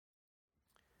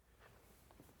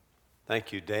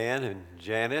Thank you, Dan and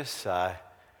Janice. I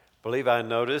believe I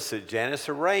noticed that Janice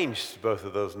arranged both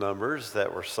of those numbers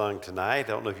that were sung tonight. I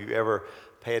don't know if you ever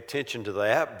pay attention to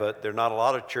that, but there are not a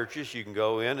lot of churches you can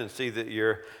go in and see that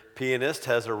your pianist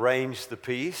has arranged the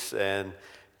piece, and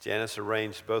Janice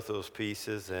arranged both those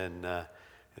pieces, and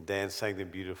Dan sang them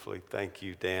beautifully. Thank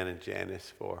you, Dan and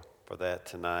Janice, for that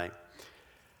tonight.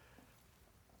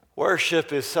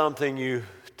 Worship is something you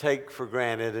take for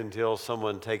granted until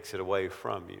someone takes it away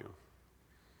from you.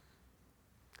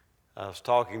 I was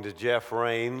talking to Jeff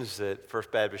Rains at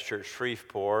First Baptist Church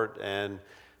Shreveport, and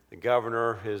the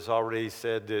governor has already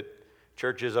said that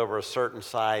churches over a certain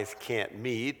size can't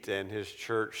meet, and his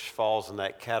church falls in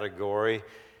that category,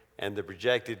 and the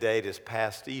projected date is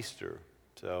past Easter.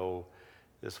 So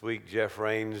this week, Jeff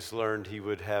Rains learned he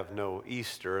would have no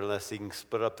Easter unless he can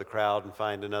split up the crowd and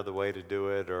find another way to do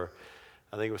it, or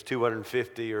I think it was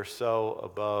 250 or so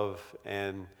above.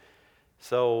 And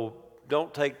so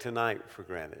don't take tonight for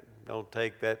granted. Don't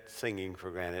take that singing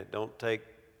for granted. Don't take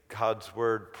God's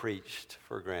word preached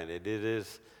for granted. It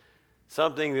is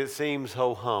something that seems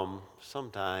ho-hum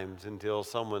sometimes until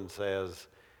someone says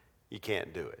you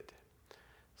can't do it.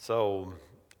 So,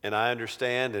 and I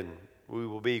understand, and we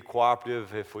will be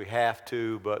cooperative if we have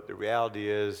to, but the reality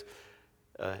is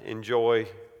enjoy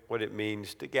what it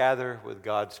means to gather with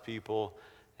God's people,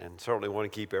 and certainly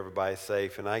want to keep everybody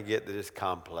safe. And I get that it's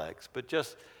complex, but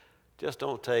just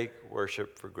don't take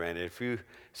worship for granted. If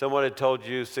someone had told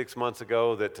you 6 months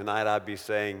ago that tonight I'd be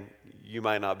saying you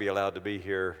might not be allowed to be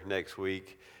here next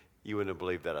week, you wouldn't have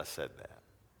believed that I said that.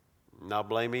 I'm not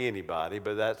blaming anybody,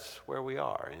 but that's where we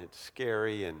are, and it's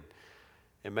scary, and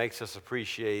it makes us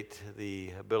appreciate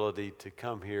the ability to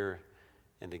come here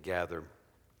and to gather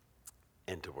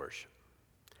and to worship.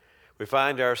 We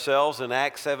find ourselves in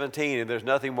Acts 17, and there's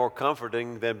nothing more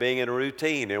comforting than being in a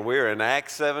routine, and we're in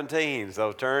Acts 17.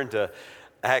 So turn to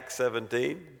Acts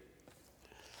 17.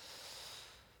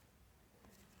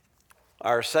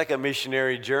 Our second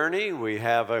missionary journey, we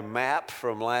have a map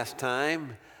from last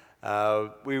time.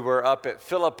 We were up at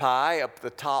Philippi, up the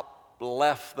top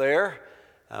left there.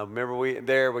 Remember,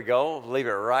 there we go. Leave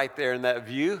it right there in that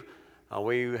view.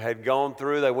 We had gone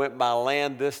through, they went by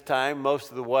land this time most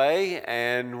of the way,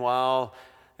 and while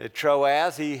at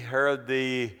Troas, he heard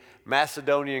the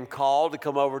Macedonian call to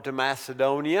come over to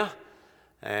Macedonia,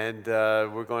 and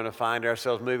we're going to find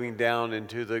ourselves moving down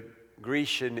into the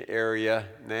Grecian area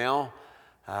now,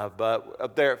 but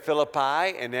up there at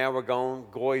Philippi, and now we're going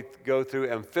to go through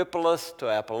Amphipolis to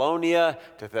Apollonia,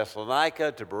 to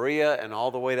Thessalonica, to Berea, and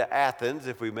all the way to Athens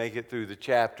if we make it through the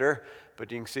chapter. But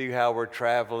you can see how we're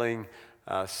traveling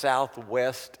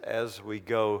southwest as we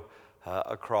go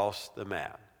across the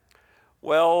map.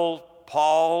 Well,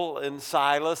 Paul and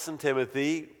Silas and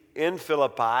Timothy in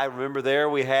Philippi, remember there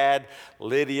we had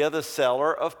Lydia, the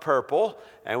seller of purple,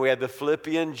 and we had the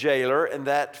Philippian jailer and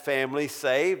that family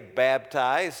saved,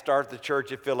 baptized, start the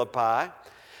church at Philippi.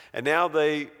 And now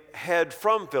they head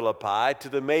from Philippi to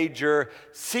the major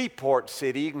seaport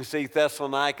city. You can see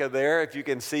Thessalonica there, if you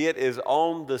can see it, is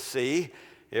on the sea.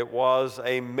 It was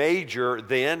a major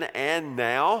then and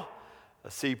now,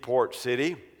 a seaport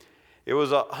city. It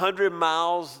was 100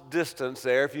 miles distance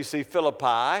there. If you see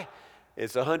Philippi,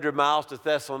 it's 100 miles to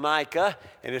Thessalonica,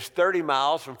 and it's 30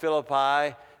 miles from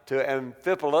Philippi to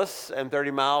Amphipolis, and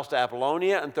 30 miles to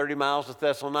Apollonia, and 30 miles to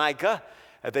Thessalonica.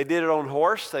 If they did it on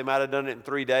horse, they might have done it in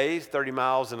 3 days, 30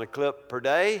 miles in a clip per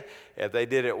day. If they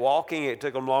did it walking, it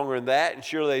took them longer than that, and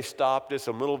sure they stopped at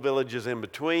some little villages in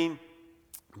between,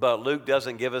 but Luke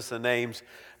doesn't give us the names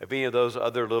of any of those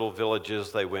other little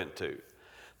villages they went to.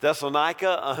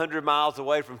 Thessalonica, 100 miles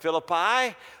away from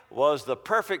Philippi, was the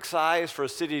perfect size for a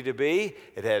city to be.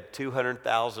 It had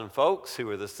 200,000 folks who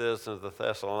were the citizens of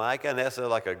Thessalonica, and that's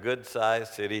like a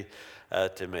good-sized city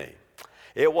to me.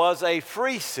 It was a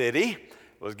free city.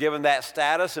 It was given that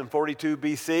status in 42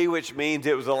 BC, which means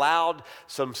it was allowed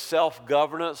some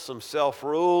self-governance, some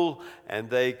self-rule, and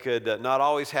they could not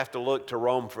always have to look to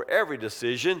Rome for every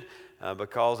decision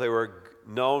because they were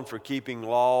known for keeping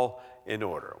law in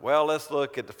order. Well, let's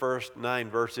look at the first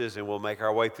 9 verses, and we'll make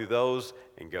our way through those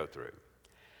and go through.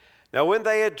 Now, when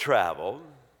they had traveled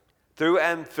through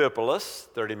Amphipolis,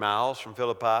 30 miles from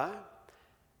Philippi,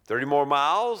 30 more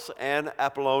miles, and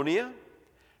Apollonia,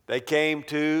 they came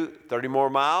to 30 more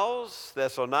miles,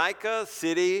 Thessalonica,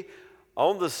 city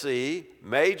on the sea,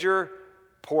 major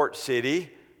port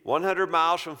city, 100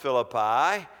 miles from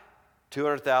Philippi,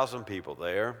 200,000 people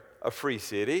there, a free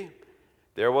city.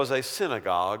 There was a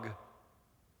synagogue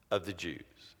of the Jews.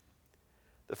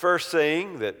 The first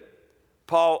thing that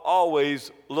Paul always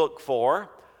looked for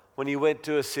when he went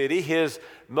to a city, his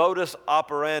modus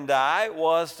operandi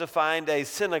was to find a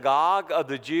synagogue of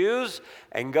the Jews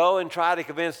and go and try to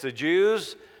convince the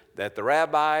Jews that the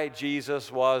Rabbi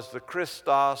Jesus was the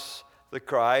Christos, the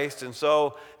Christ. And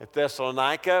so at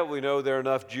Thessalonica, we know there are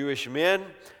enough Jewish men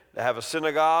to have a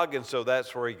synagogue, and so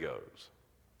that's where he goes.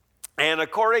 And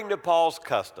according to Paul's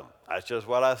custom, that's just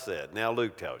what I said. Now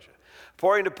Luke tells you.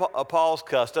 According to Paul's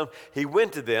custom, he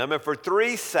went to them, and for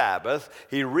 3 Sabbaths,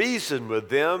 he reasoned with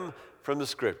them from the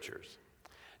Scriptures.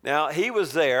 Now, he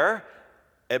was there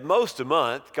at most a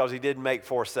month because he didn't make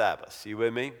 4 Sabbaths. You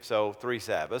with me? So 3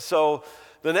 Sabbaths. So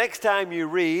the next time you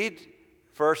read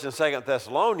 1st and 2nd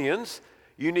Thessalonians,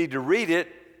 you need to read it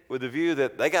with the view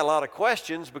that they got a lot of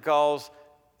questions because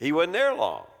he wasn't there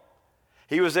long.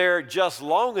 He was there just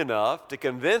long enough to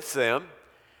convince them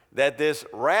that this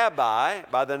rabbi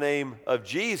by the name of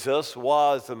Jesus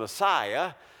was the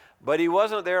Messiah, but he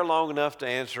wasn't there long enough to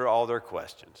answer all their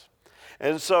questions.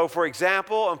 And so, for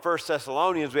example, in 1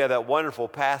 Thessalonians, we have that wonderful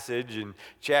passage in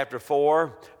chapter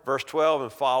 4, verse 12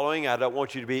 and following. I don't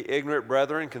want you to be ignorant,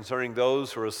 brethren, concerning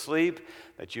those who are asleep,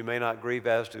 that you may not grieve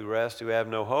as to the rest who have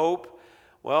no hope.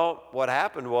 Well, what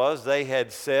happened was they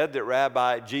had said that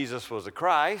Rabbi Jesus was the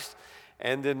Christ,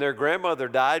 and then their grandmother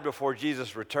died before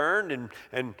Jesus returned,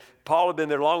 and Paul had been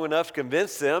there long enough to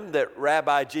convince them that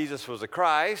Rabbi Jesus was the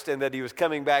Christ and that he was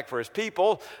coming back for his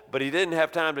people, but he didn't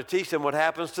have time to teach them what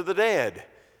happens to the dead.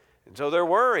 And so they're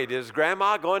worried. Is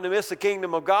Grandma going to miss the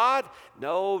kingdom of God?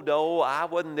 No, I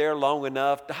wasn't there long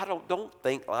enough. Don't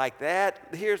think like that.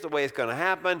 Here's the way it's going to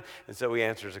happen. And so he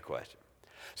answers the question.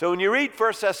 So when you read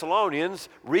 1 Thessalonians,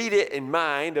 read it in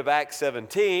mind of Acts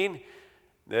 17,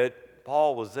 that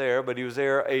Paul was there, but he was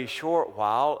there a short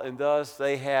while, and thus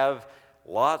they have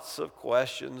lots of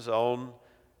questions on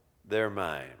their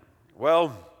mind.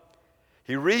 Well,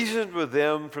 he reasoned with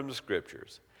them from the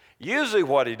Scriptures. Usually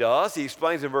what he does, he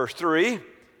explains in verse 3,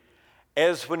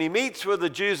 as when he meets with the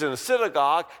Jews in the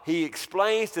synagogue, he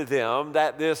explains to them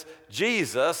that this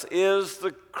Jesus is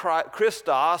the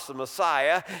Christos, the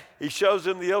Messiah. He shows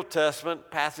them the Old Testament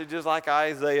passages like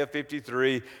Isaiah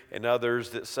 53 and others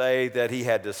that say that he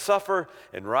had to suffer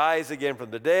and rise again from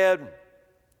the dead,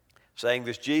 saying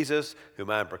this Jesus, whom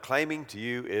I'm proclaiming to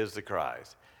you, is the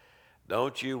Christ.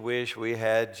 Don't you wish we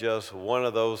had just one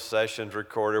of those sessions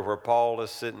recorded where Paul is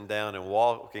sitting down and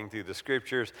walking through the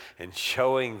Scriptures and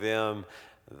showing them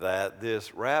that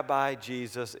this Rabbi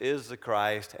Jesus is the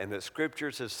Christ and that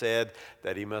Scriptures have said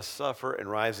that he must suffer and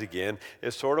rise again?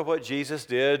 It's sort of what Jesus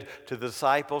did to the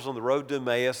disciples on the road to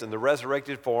Emmaus in the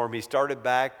resurrected form. He started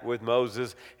back with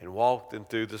Moses and walked them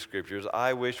through the Scriptures.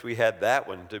 I wish we had that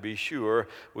one, to be sure.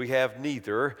 We have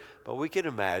neither, but we can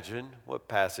imagine what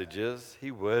passages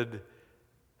he would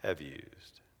have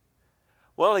used.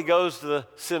 Well, he goes to the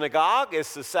synagogue.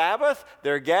 It's the Sabbath.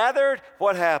 They're gathered.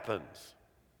 What happens?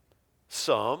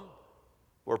 Some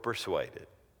were persuaded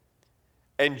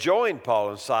and joined Paul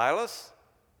and Silas,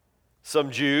 some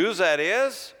Jews, that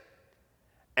is,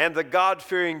 and the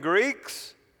God-fearing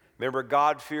Greeks. Remember,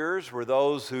 God-fearers were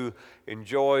those who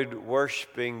enjoyed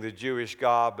worshiping the Jewish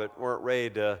God but weren't ready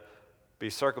to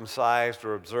be circumcised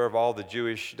or observe all the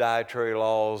Jewish dietary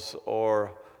laws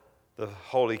or the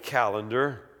holy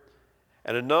calendar,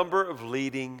 and a number of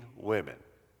leading women.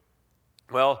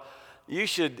 Well, you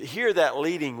should hear that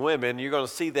leading women. You're going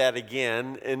to see that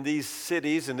again in these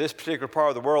cities, in this particular part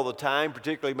of the world at the time,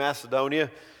 particularly Macedonia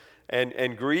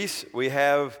and Greece. We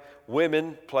have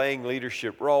women playing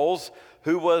leadership roles.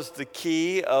 Who was the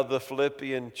key of the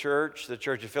Philippian church, the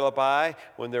church of Philippi,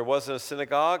 when there wasn't a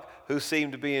synagogue? Who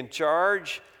seemed to be in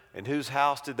charge? And whose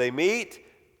house did they meet?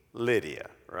 Lydia,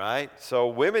 right? So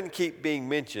women keep being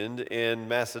mentioned in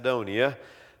Macedonia.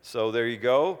 So there you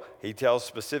go. He tells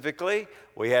specifically,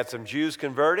 we had some Jews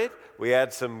converted, we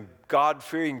had some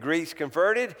God-fearing Greeks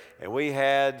converted, and we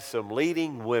had some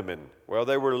leading women. Well,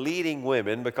 they were leading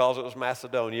women because it was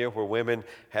Macedonia where women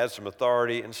had some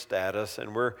authority and status,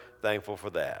 and we're thankful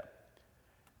for that.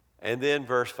 And then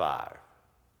verse 5,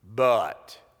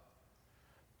 but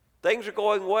things are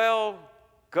going well,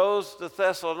 goes to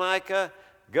Thessalonica,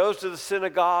 goes to the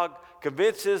synagogue,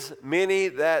 convinces many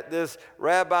that this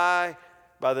rabbi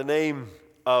by the name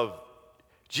of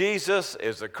Jesus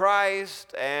is the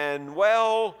Christ, and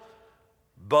well,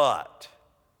 but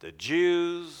the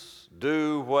Jews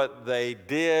do what they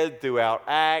did throughout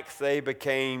Acts. They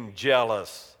became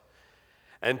jealous,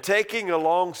 and taking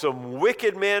along some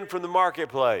wicked men from the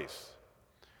marketplace.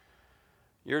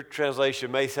 Your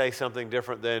translation may say something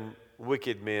different than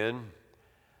wicked men.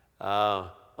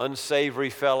 Unsavory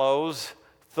fellows,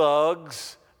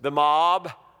 thugs, the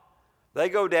mob, they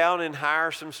go down and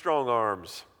hire some strong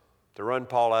arms to to run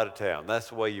Paul out of town. That's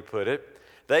the way you put it.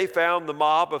 They found the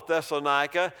mob of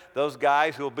Thessalonica, those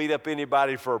guys who will beat up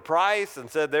anybody for a price, and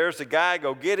said, there's the guy,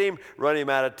 go get him, run him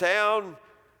out of town.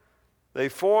 They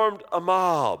formed a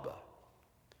mob.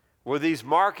 Were these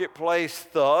marketplace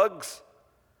thugs,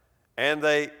 and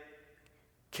they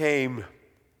came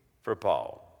for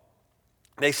Paul.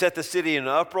 They set the city in an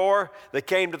uproar. They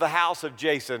came to the house of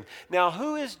Jason. Now,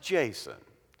 who is Jason?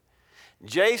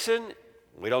 Jason,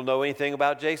 we don't know anything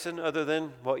about Jason other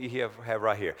than what you have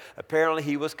right here. Apparently,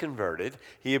 he was converted.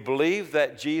 He believed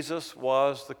that Jesus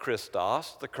was the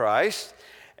Christos, the Christ.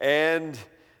 And,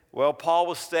 well, Paul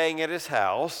was staying at his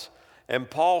house. And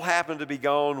Paul happened to be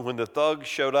gone when the thugs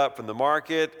showed up from the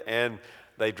market, and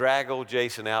they dragged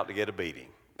Jason out to get a beating.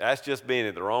 That's just being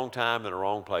at the wrong time in the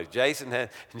wrong place. Jason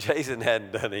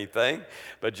hadn't done anything,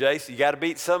 but Jason, you got to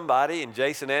beat somebody, and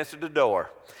Jason answered the door.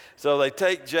 So they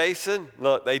take Jason.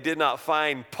 Look, they did not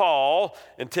find Paul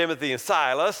and Timothy and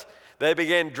Silas. They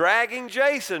began dragging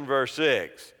Jason, verse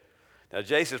 6. Now,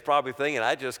 Jason's probably thinking,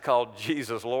 I just called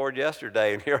Jesus Lord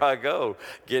yesterday, and here I go,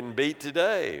 getting beat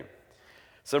today.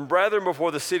 Some brethren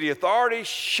before the city authorities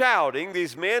shouting,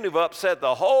 these men who've upset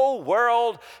the whole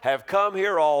world have come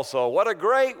here also. What a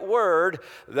great word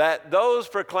that those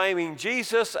proclaiming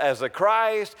Jesus as the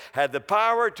Christ had the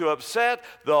power to upset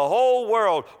the whole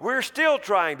world. We're still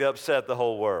trying to upset the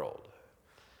whole world.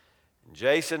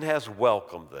 Jason has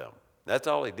welcomed them. That's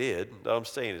all he did. Let them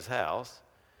stay in his house.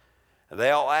 And they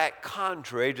all act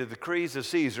contrary to the decrees of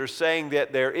Caesar, saying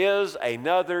that there is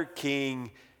another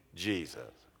king, Jesus.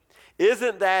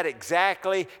 Isn't that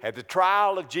exactly at the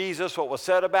trial of Jesus what was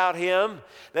said about him?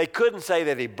 They couldn't say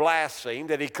that he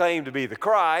blasphemed, that he claimed to be the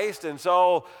Christ. And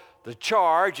so the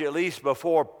charge, at least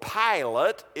before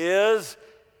Pilate, is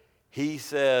he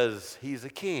says he's a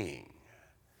king.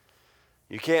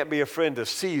 You can't be a friend of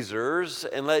Caesar's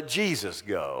and let Jesus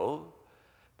go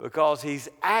because he's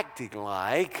acting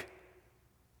like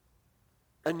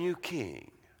a new king.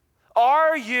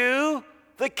 Are you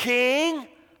the king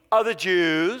of the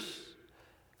Jews?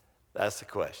 That's the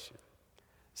question.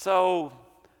 So,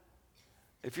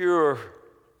 if you're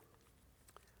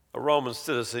a Roman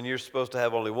citizen, you're supposed to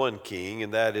have only one king,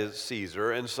 and that is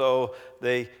Caesar. And so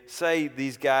they say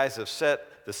these guys have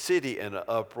set the city in an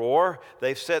uproar.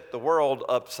 They've set the world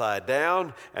upside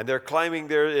down, and they're claiming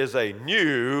there is a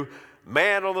new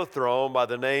man on the throne by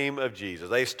the name of Jesus.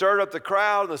 They stirred up the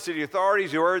crowd and the city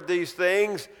authorities who heard these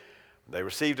things. They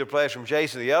received a pledge from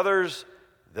Jason and the others.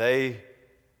 They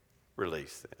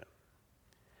released them.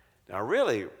 Now,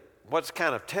 really, what's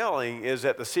kind of telling is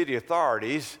that the city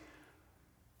authorities,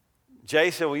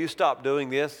 Jason, will you stop doing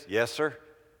this? Yes, sir.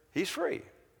 He's free.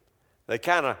 They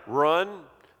kind of run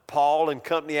Paul and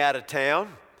company out of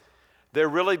town. They're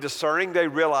really discerning. They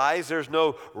realize there's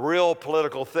no real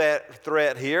political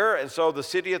threat here. And so the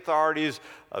city authorities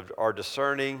are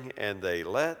discerning, and they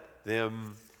let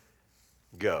them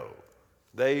go.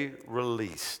 They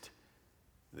released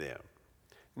them.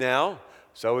 Now,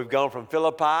 so we've gone from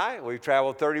Philippi. We've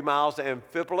traveled 30 miles to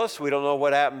Amphipolis. We don't know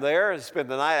what happened there. Spent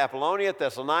the night at Apollonia,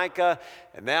 Thessalonica.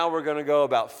 And now we're going to go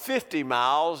about 50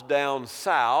 miles down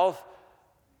south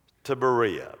to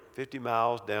Berea. 50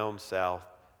 miles down south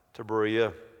to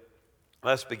Berea.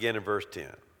 Let's begin in verse 10.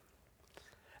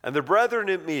 And the brethren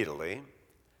immediately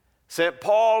sent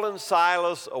Paul and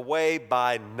Silas away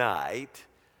by night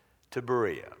to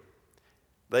Berea.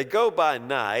 They go by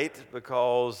night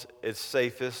because it's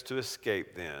safest to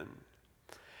escape then.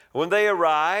 When they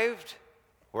arrived,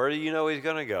 where do you know he's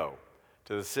going to go?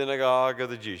 To the synagogue of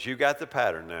the Jews. You got the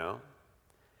pattern now.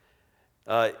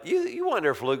 You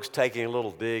wonder if Luke's taking a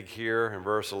little dig here in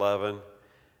verse 11.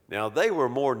 Now, they were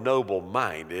more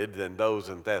noble-minded than those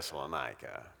in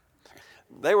Thessalonica.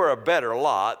 They were a better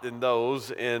lot than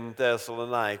those in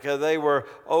Thessalonica. They were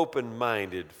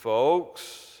open-minded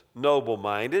folks,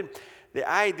 noble-minded. The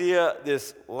idea,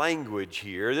 this language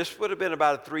here, this would have been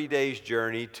about a 3 days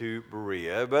journey to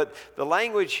Berea, but the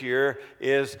language here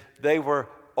is they were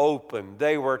open,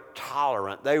 they were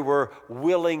tolerant, they were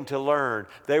willing to learn,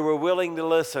 they were willing to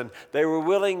listen, they were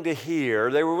willing to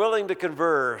hear, they were willing to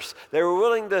converse, they were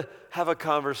willing to have a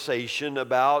conversation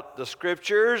about the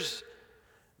scriptures.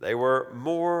 They were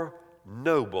more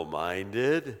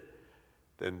noble-minded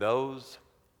than those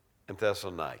in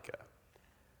Thessalonica.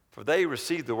 For they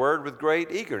received the word with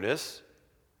great eagerness,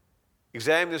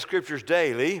 examining the scriptures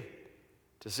daily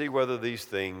to see whether these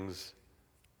things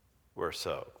were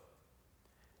so.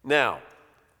 Now,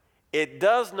 it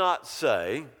does not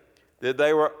say that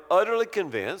they were utterly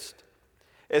convinced.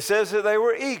 It says that they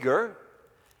were eager.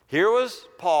 Here was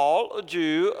Paul, a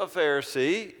Jew, a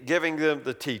Pharisee, giving them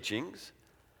the teachings.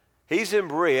 He's in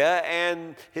Berea,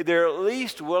 and they're at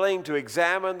least willing to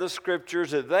examine the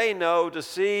scriptures that they know to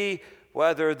see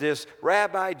whether this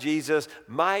Rabbi Jesus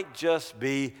might just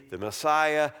be the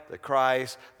Messiah, the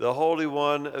Christ, the Holy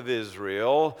One of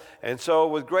Israel. And so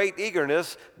with great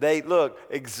eagerness, they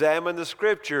examine the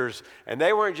scriptures. And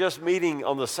they weren't just meeting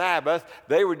on the Sabbath,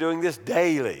 they were doing this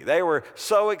daily. They were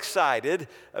so excited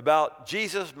about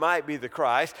Jesus might be the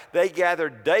Christ, they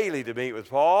gathered daily to meet with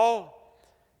Paul.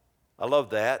 I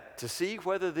love that, to see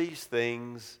whether these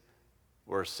things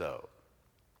were so.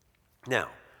 Now,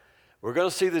 we're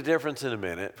going to see the difference in a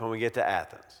minute when we get to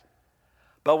Athens.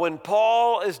 But when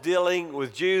Paul is dealing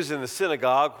with Jews in the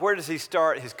synagogue, where does he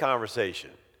start his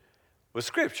conversation? With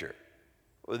Scripture,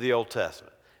 with the Old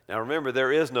Testament. Now remember,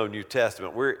 there is no New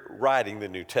Testament. We're writing the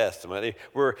New Testament.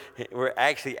 We're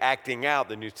actually acting out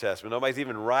the New Testament. Nobody's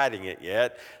even writing it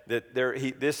yet. These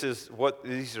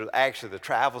are actually the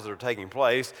travels that are taking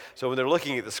place. So when they're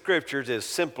looking at the Scriptures, it's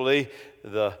simply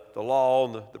the law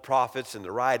and the prophets and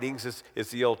the writings.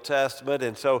 It's the Old Testament.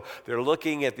 And so they're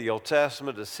looking at the Old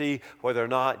Testament to see whether or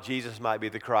not Jesus might be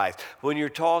the Christ. When you're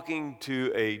talking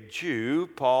to a Jew,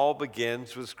 Paul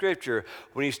begins with Scripture.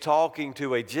 When he's talking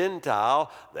to a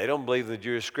Gentile, they don't believe in the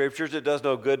Jewish Scriptures. It does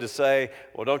no good to say,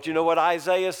 well, don't you know what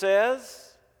Isaiah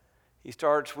says? He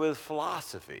starts with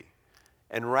philosophy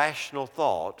and rational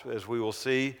thought, as we will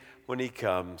see when he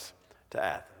comes to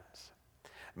Athens.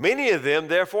 Many of them,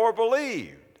 therefore,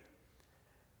 believed.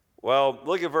 Well,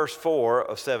 look at verse 4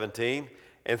 of 17.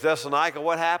 In Thessalonica,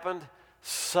 what happened?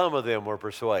 Some of them were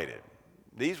persuaded.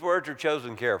 These words are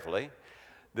chosen carefully.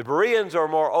 The Bereans are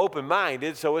more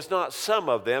open-minded, so it's not some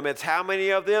of them. It's how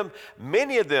many of them?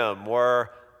 Many of them were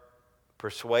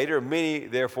persuaded. Many,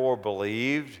 therefore,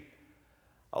 believed.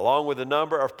 Along with a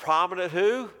number of prominent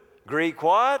who? Greek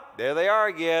what? There they are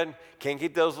again. Can't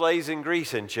keep those ladies in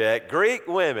Greece in check. Greek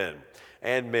women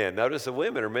and men. Notice the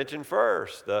women are mentioned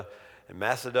first. In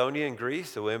Macedonia and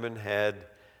Greece, the women had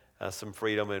some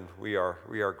freedom, and we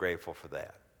are grateful for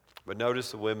that. But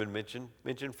notice the women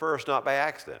mentioned first, not by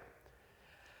accident.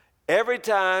 Every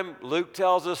time Luke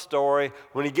tells a story,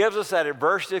 when he gives us that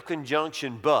adversative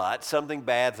conjunction, but something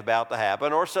bad's about to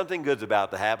happen or something good's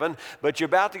about to happen, but you're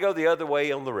about to go the other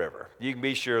way on the river. You can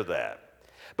be sure of that.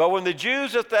 But when the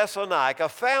Jews of Thessalonica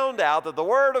found out that the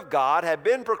word of God had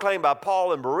been proclaimed by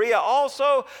Paul in Berea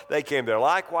also, they came there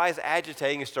likewise,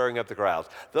 agitating and stirring up the crowds.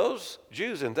 Those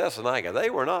Jews in Thessalonica, they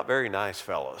were not very nice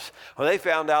fellows. When they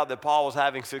found out that Paul was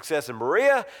having success in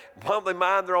Berea, promptly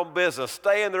mind their own business,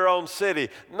 stay in their own city.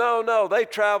 No, they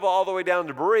travel all the way down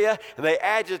to Berea, and they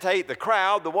agitate the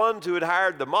crowd, the ones who had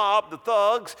hired the mob, the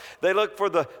thugs. They look for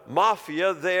the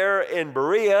mafia there in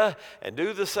Berea and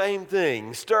do the same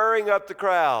thing, stirring up the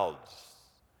crowd.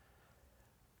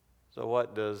 So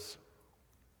what does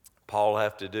Paul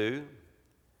have to do?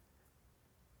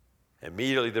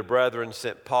 Immediately the brethren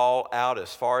sent Paul out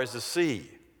as far as the sea.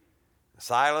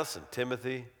 Silas and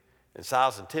Timothy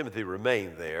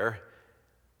remained there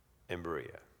in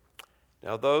Berea.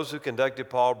 Now those who conducted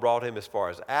Paul brought him as far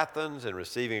as Athens, and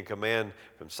receiving a command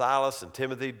from Silas and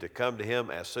Timothy to come to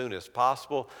him as soon as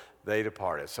possible, they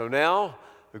departed. So now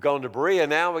we've gone to Berea,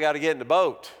 now we got to get in the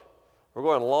boat. We're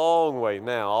going a long way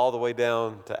now, all the way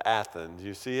down to Athens.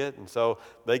 You see it? And so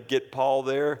they get Paul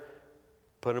there,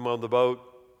 put him on the boat,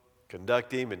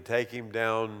 conduct him, and take him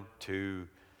down to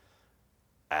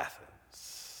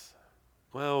Athens.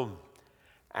 Well,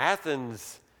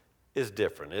 Athens is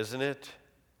different, isn't it?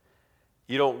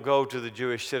 You don't go to the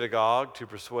Jewish synagogue to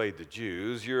persuade the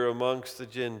Jews. You're amongst the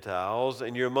Gentiles,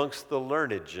 and you're amongst the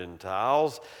learned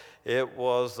Gentiles. It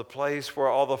was the place where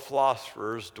all the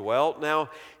philosophers dwelt. Now,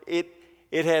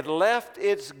 it had left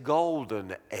its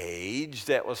golden age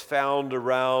that was found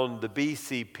around the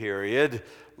BC period,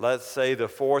 let's say the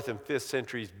 4th and 5th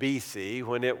centuries BC,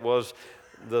 when it was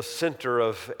the center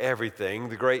of everything.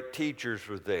 The great teachers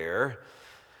were there.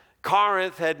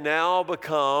 Corinth had now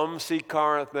become, see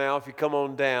Corinth now, if you come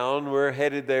on down, we're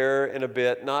headed there in a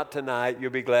bit, not tonight, you'll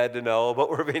be glad to know, but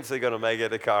we're eventually going to make it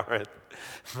to Corinth.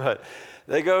 But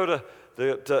they go to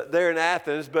there in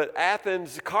Athens, but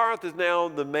Corinth is now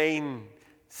the main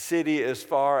city as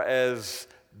far as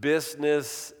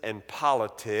business and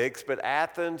politics, but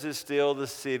Athens is still the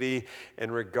city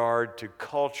in regard to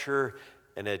culture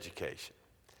and education.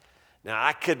 Now,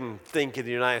 I couldn't think in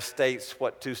the United States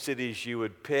what two cities you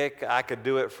would pick. I could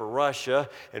do it for Russia.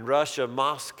 In Russia,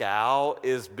 Moscow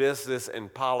is business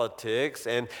and politics,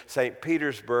 and St.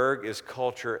 Petersburg is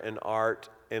culture and art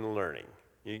and learning.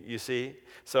 You see?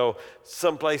 So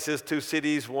some places, two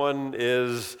cities, one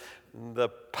is the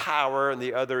power, and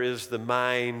the other is the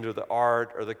mind or the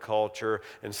art or the culture.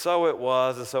 And so it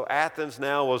was. And so Athens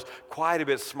now was quite a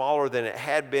bit smaller than it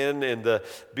had been in the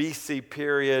BC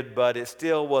period, but it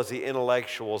still was the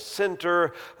intellectual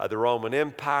center of the Roman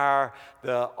Empire.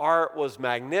 The art was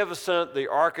magnificent. The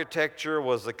architecture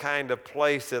was the kind of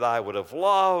place that I would have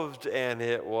loved, and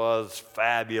it was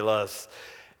fabulous.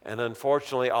 And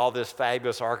unfortunately, all this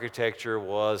fabulous architecture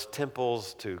was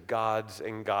temples to gods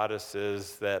and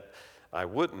goddesses that I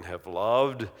wouldn't have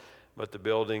loved, but the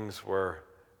buildings were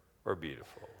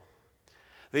beautiful.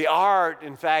 The art,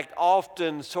 in fact,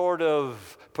 often sort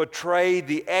of portrayed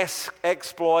the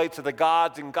exploits of the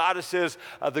gods and goddesses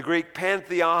of the Greek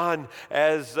pantheon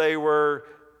as they were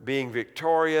being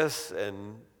victorious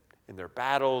and in their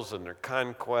battles and their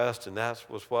conquest, and that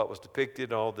was what was depicted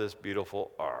in all this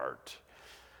beautiful art.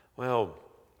 Well,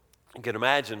 you can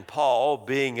imagine Paul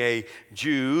being a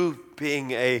Jew,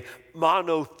 being a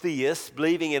monotheist,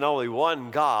 believing in only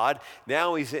one God.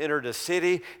 Now he's entered a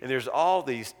city, and there's all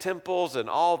these temples and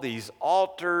all these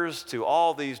altars to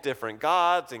all these different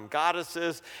gods and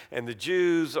goddesses, and the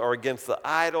Jews are against the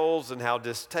idols and how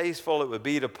distasteful it would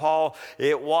be to Paul.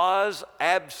 It was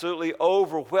absolutely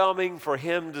overwhelming for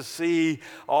him to see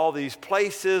all these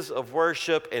places of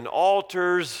worship and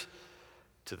altars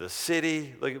to the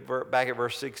city. Look back at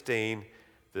verse 16.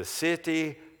 The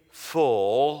city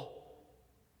full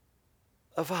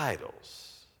of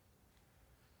idols.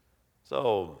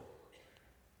 So,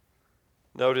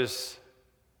 notice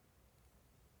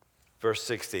verse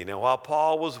 16. Now, while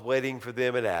Paul was waiting for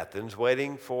them at Athens,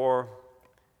 waiting for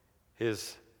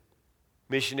his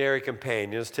missionary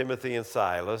companions, Timothy and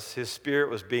Silas, his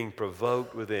spirit was being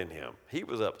provoked within him. He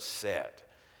was upset.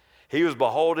 He was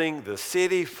beholding the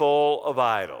city full of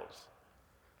idols.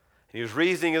 He was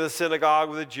reasoning in the synagogue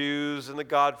with the Jews and the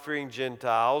God-fearing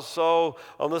Gentiles. So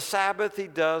on the Sabbath, he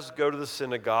does go to the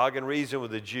synagogue and reason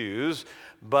with the Jews.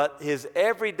 But his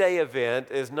everyday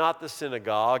event is not the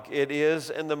synagogue. It is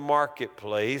in the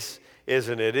marketplace,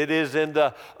 isn't it? It is in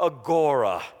the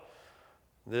agora,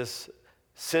 this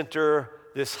center,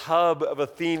 this hub of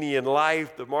Athenian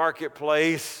life, the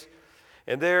marketplace.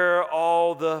 And there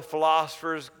all the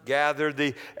philosophers gathered,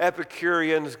 the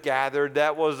Epicureans gathered.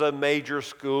 That was a major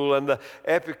school, and the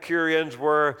Epicureans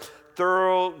were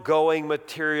thoroughgoing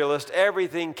materialists.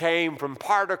 Everything came from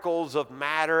particles of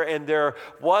matter, and there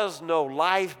was no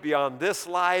life beyond this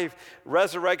life.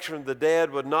 Resurrection of the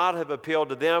dead would not have appealed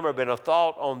to them or been a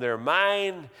thought on their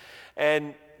mind.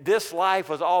 And this life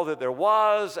was all that there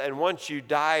was, and once you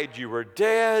died, you were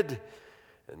dead.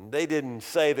 And they didn't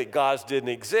say that gods didn't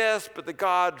exist, but the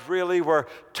gods really were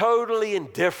totally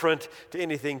indifferent to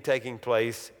anything taking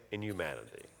place in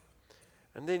humanity.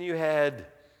 And then you had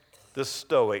the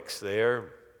Stoics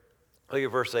there. Look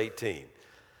at verse 18.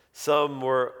 Some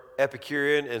were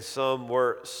Epicurean and some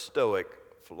were Stoic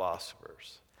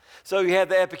philosophers. So you had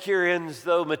the Epicureans,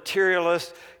 though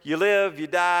materialists, you live, you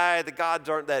die, the gods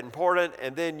aren't that important.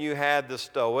 And then you had the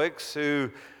Stoics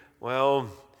who, well,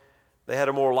 they had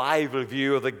a more lively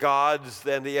view of the gods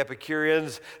than the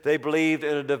Epicureans. They believed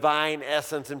in a divine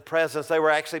essence and presence. They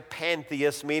were actually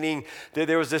pantheists, meaning that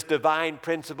there was this divine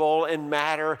principle in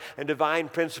matter and divine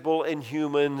principle in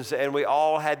humans. And we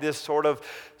all had this sort of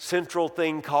central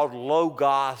thing called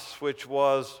logos, which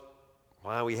was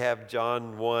why we have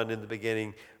John 1 in the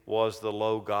beginning, was the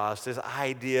logos, this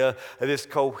idea of this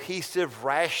cohesive,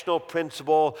 rational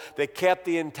principle that kept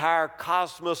the entire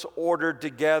cosmos ordered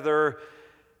together.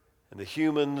 And the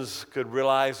humans could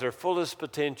realize their fullest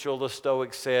potential, the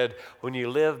Stoics said, when you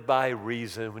live by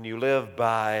reason, when you live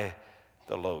by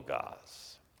the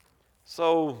Logos.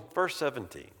 So, verse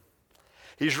 17.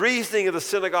 He's reasoning in the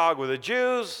synagogue with the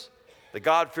Jews, the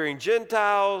God-fearing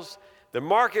Gentiles, the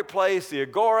marketplace, the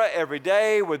agora, every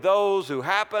day with those who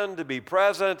happen to be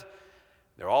present.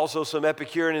 There are also some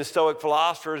Epicurean and Stoic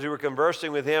philosophers who were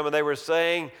conversing with him, and they were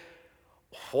saying,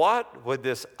 what would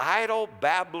this idle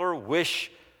babbler wish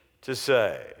to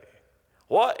say?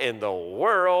 What in the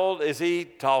world is he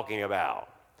talking about?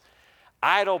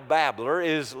 Idle babbler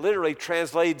is literally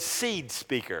translated seed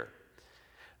speaker.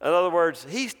 In other words,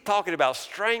 he's talking about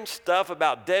strange stuff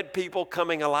about dead people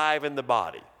coming alive in the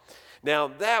body. Now,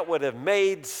 that would have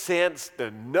made sense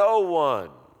to no one.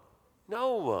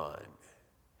 No one.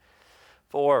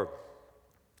 For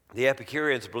the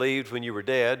Epicureans believed when you were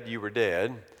dead, you were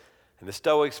dead. And the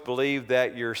Stoics believed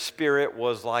that your spirit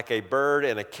was like a bird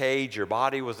in a cage, your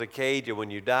body was a cage, and when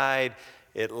you died,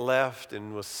 it left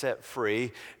and was set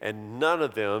free, and none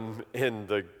of them in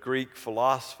the Greek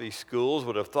philosophy schools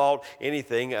would have thought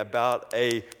anything about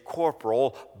a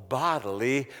corporal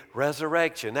bodily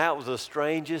resurrection. That was the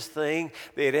strangest thing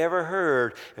they had ever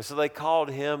heard, and so they called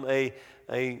him a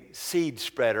seed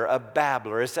spreader, a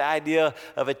babbler. It's the idea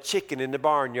of a chicken in the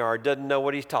barnyard, doesn't know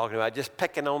what he's talking about, just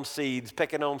pecking on seeds,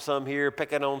 pecking on some here,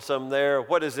 pecking on some there.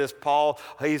 What is this, Paul?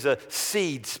 He's a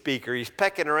seed speaker. He's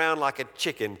pecking around like a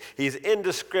chicken. He's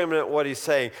indiscriminate what he's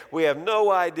saying. We have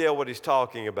no idea what he's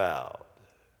talking about.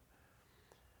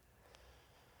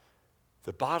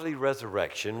 The bodily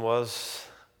resurrection was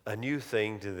a new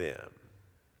thing to them.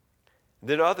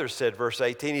 Then others said, verse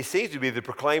 18, he seems to be the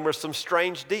proclaimer of some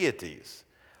strange deities,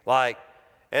 like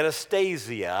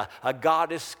Anastasia, a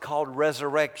goddess called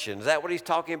Resurrection. Is that what he's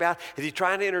talking about? Is he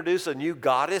trying to introduce a new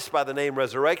goddess by the name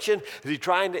Resurrection? Is he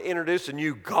trying to introduce a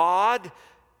new God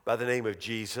by the name of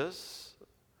Jesus?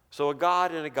 So a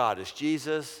God and a goddess,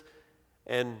 Jesus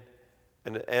and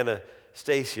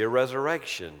Anastasia,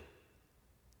 Resurrection,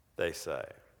 they say.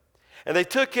 And they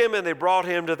took him and they brought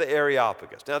him to the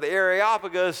Areopagus. Now, the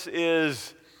Areopagus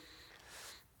is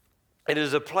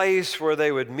a place where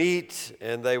they would meet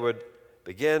and they would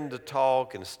begin to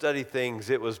talk and study things.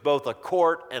 It was both a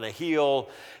court and a heel,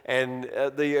 and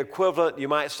the equivalent, you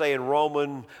might say, in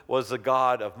Roman was the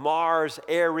god of Mars.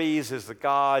 Ares is the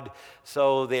god.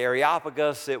 So the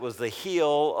Areopagus, it was the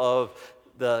heel of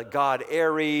the god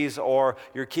Ares, or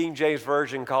your King James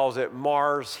Version calls it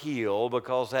Mars heel,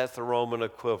 because that's the Roman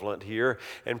equivalent here.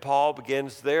 And Paul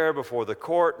begins there before the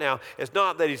court. Now, it's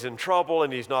not that he's in trouble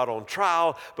and he's not on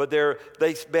trial, but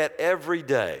they met every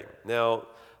day. Now,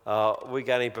 we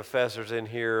got any professors in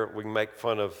here? We can make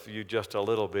fun of you just a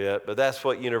little bit, but that's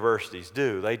what universities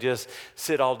do. They just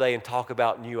sit all day and talk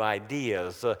about new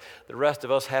ideas. The rest of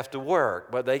us have to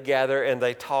work, but they gather and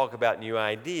they talk about new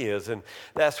ideas, and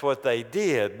that's what they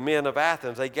did. Men of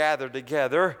Athens, they gathered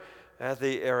together at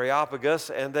the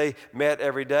Areopagus, and they met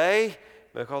every day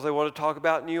because they wanted to talk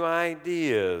about new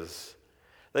ideas.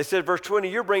 They said, verse 20,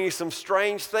 you're bringing some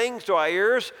strange things to our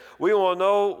ears. We want to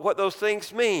know what those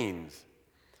things mean.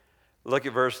 Look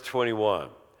at verse 21.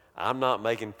 I'm not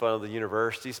making fun of the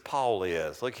universities. Paul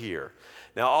is. Look here.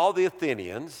 Now, all the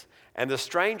Athenians and the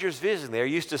strangers visiting there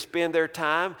used to spend their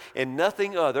time in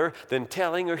nothing other than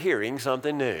telling or hearing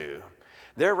something new.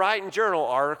 They're writing journal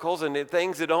articles and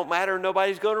things that don't matter and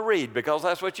nobody's going to read, because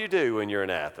that's what you do when you're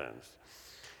in Athens.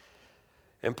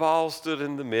 And Paul stood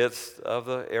in the midst of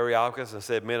the Areopagus and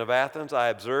said, men of Athens, I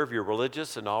observe you're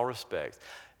religious in all respects.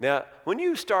 Now, when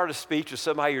you start a speech with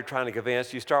somebody you're trying to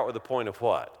convince, you start with a point of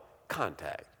what?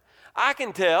 Contact. I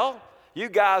can tell you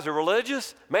guys are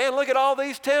religious. Man, look at all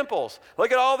these temples.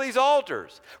 Look at all these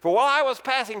altars. For while I was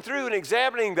passing through and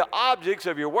examining the objects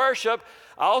of your worship,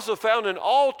 I also found an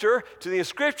altar to the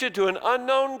inscription to an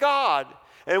unknown God.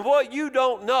 And what you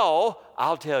don't know,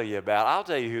 I'll tell you about. I'll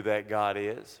tell you who that God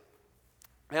is.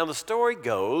 Now, the story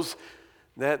goes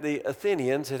that the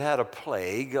Athenians had had a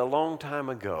plague a long time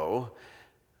ago.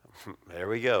 There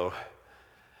we go.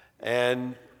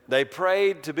 And they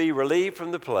prayed to be relieved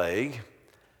from the plague.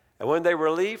 And when they were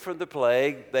relieved from the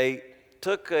plague, they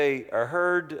took a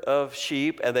herd of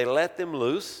sheep and they let them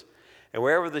loose. And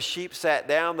wherever the sheep sat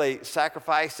down, they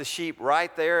sacrificed the sheep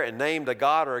right there and named a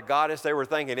god or a goddess. They were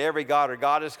thinking every god or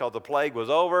goddess because the plague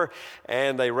was over.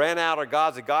 And they ran out of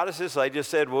gods and goddesses. So they just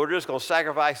said, well, we're just going to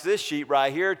sacrifice this sheep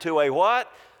right here to a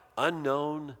what?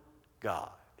 Unknown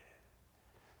God.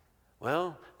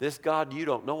 Well, this God you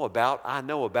don't know about, I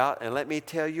know about, and let me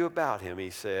tell you about him,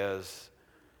 he says.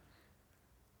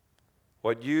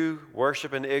 What you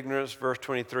worship in ignorance, verse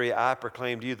 23, I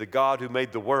proclaim to you the God who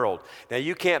made the world. Now,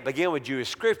 you can't begin with Jewish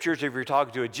scriptures if you're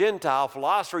talking to a Gentile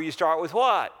philosopher. You start with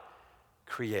what?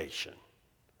 Creation.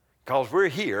 Because we're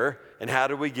here, and how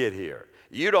did we get here?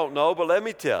 You don't know, but let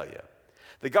me tell you.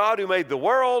 The God who made the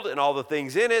world and all the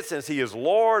things in it, since he is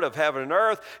Lord of heaven and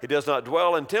earth, he does not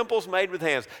dwell in temples made with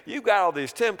hands. You've got all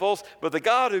these temples, but the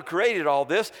God who created all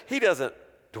this, he doesn't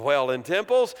dwell in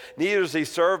temples, neither is he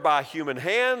served by human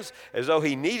hands as though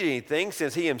he needed anything,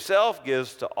 since he himself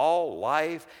gives to all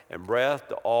life and breath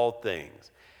to all things.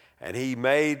 And he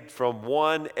made from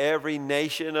one every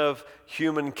nation of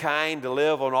humankind to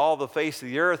live on all the face of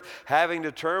the earth, having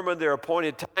determined their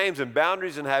appointed times and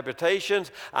boundaries and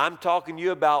habitations. I'm talking to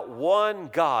you about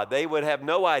one God. They would have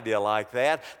no idea like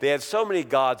that. They had so many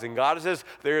gods and goddesses.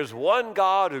 There's one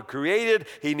God who created.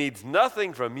 He needs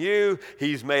nothing from you.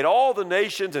 He's made all the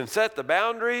nations and set the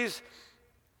boundaries.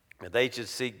 And they should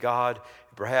seek God.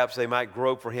 Perhaps they might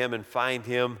grope for him and find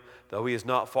him, though he is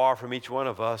not far from each one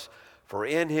of us. For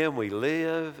in him we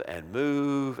live and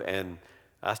move and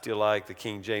I still like the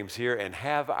King James here, and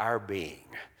have our being.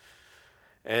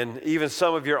 And even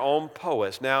some of your own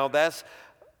poets. Now, that's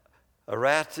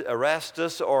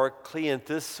Erastus or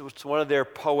Cleanthes, which one of their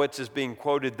poets is being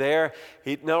quoted there.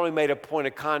 He not only made a point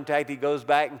of contact, he goes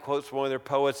back and quotes one of their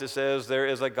poets that says, there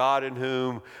is a God in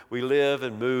whom we live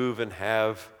and move and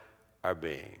have our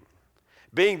being.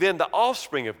 Being then the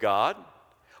offspring of God,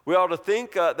 we ought to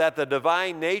think that the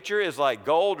divine nature is like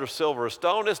gold or silver or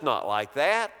stone. It's not like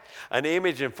that. An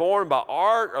image informed by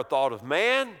art or thought of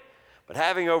man. But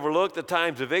having overlooked the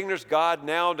times of ignorance, God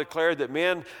now declared that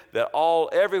men that all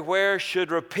everywhere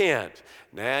should repent.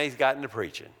 Now he's gotten to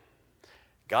preaching.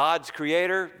 God's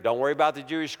creator, don't worry about the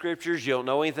Jewish scriptures. You don't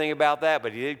know anything about that,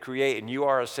 but he did create, and you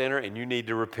are a sinner, and you need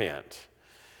to repent.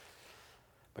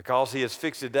 Because he has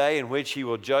fixed a day in which he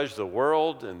will judge the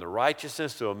world and the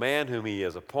righteousness to a man whom he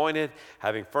has appointed,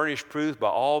 having furnished proof by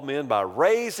all men by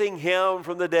raising him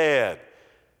from the dead.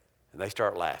 And they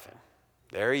start laughing.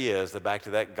 There he is, back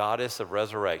to that goddess of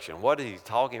resurrection. What is he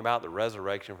talking about? The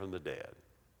resurrection from the dead.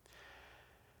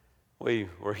 We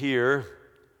were here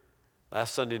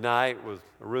last Sunday night with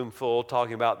a room full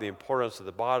talking about the importance of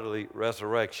the bodily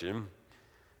resurrection.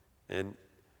 And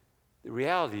the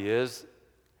reality is,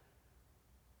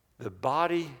 the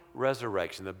bodily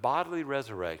resurrection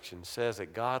says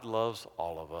that God loves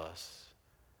all of us.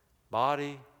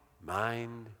 Body,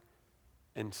 mind,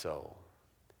 and soul.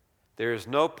 There is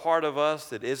no part of us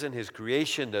that isn't his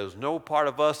creation. There's no part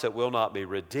of us that will not be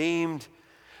redeemed.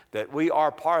 That we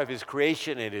are part of his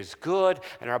creation. It is good,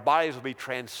 and our bodies will be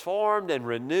transformed and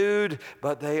renewed,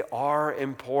 but they are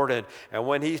important. And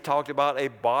when he talked about a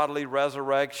bodily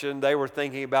resurrection, they were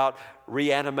thinking about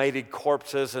reanimated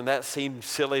corpses, and that seemed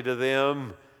silly to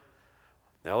them.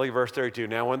 Now look at verse 32.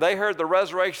 Now when they heard the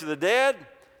resurrection of the dead,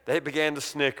 they began to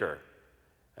snicker.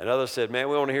 And others said, man,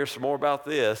 we want to hear some more about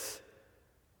this.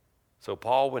 So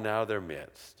Paul went out of their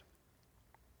midst.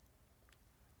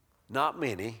 Not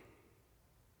many,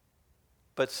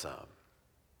 but some.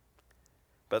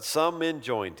 But some men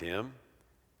joined him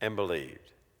and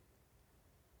believed.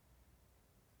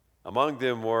 Among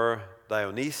them were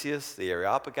Dionysius the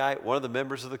Areopagite, one of the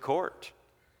members of the court,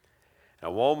 and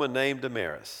a woman named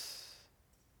Damaris,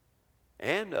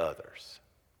 and others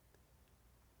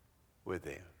with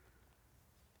them.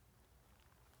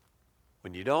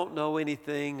 When you don't know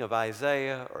anything of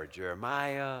Isaiah or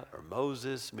Jeremiah or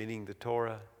Moses, meaning the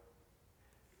Torah,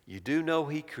 you do know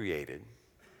he created.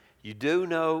 You do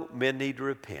know men need to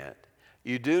repent.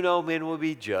 You do know men will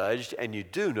be judged. And you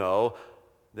do know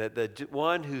that the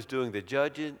one who's doing the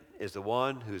judging is the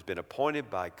one who's been appointed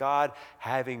by God,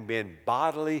 having been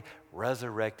bodily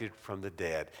resurrected from the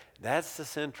dead. That's the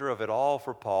center of it all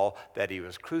for Paul, that he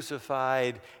was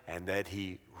crucified and that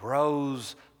he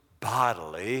rose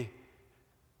bodily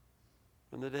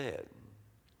from the dead.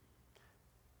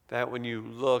 That when you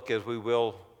look, as we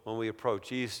will when we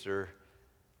approach Easter,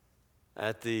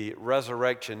 at the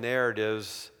resurrection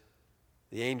narratives,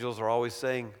 the angels are always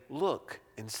saying, look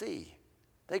and see.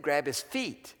 They grab his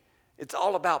feet. It's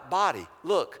all about body.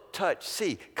 Look, touch,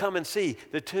 see, come and see.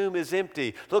 The tomb is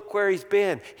empty. Look where he's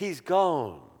been. He's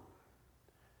gone.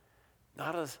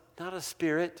 Not a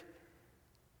spirit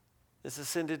that's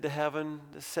ascended to heaven,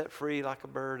 that's set free like a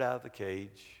bird out of the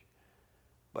cage,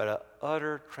 but an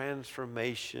utter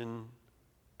transformation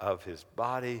of his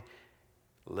body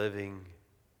living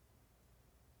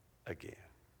again.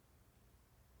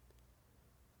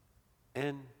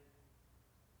 And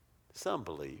some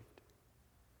believed.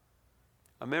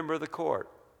 A member of the court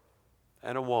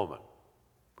and a woman.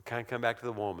 We kind of come back to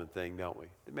the woman thing, don't we?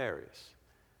 Damaris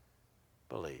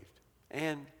believed.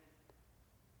 And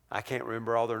I can't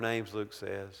remember all their names, Luke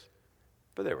says,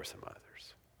 but there were some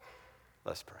others.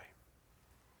 Let's pray.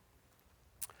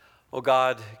 Oh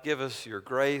God, give us your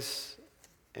grace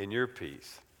and your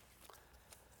peace.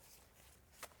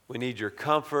 We need your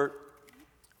comfort.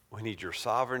 We need your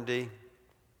sovereignty.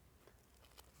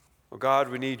 Oh God,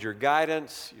 we need your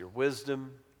guidance, your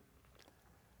wisdom.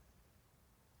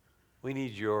 We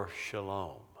need your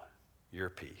shalom, your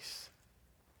peace.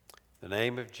 In the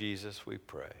name of Jesus we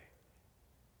pray.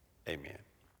 Amen.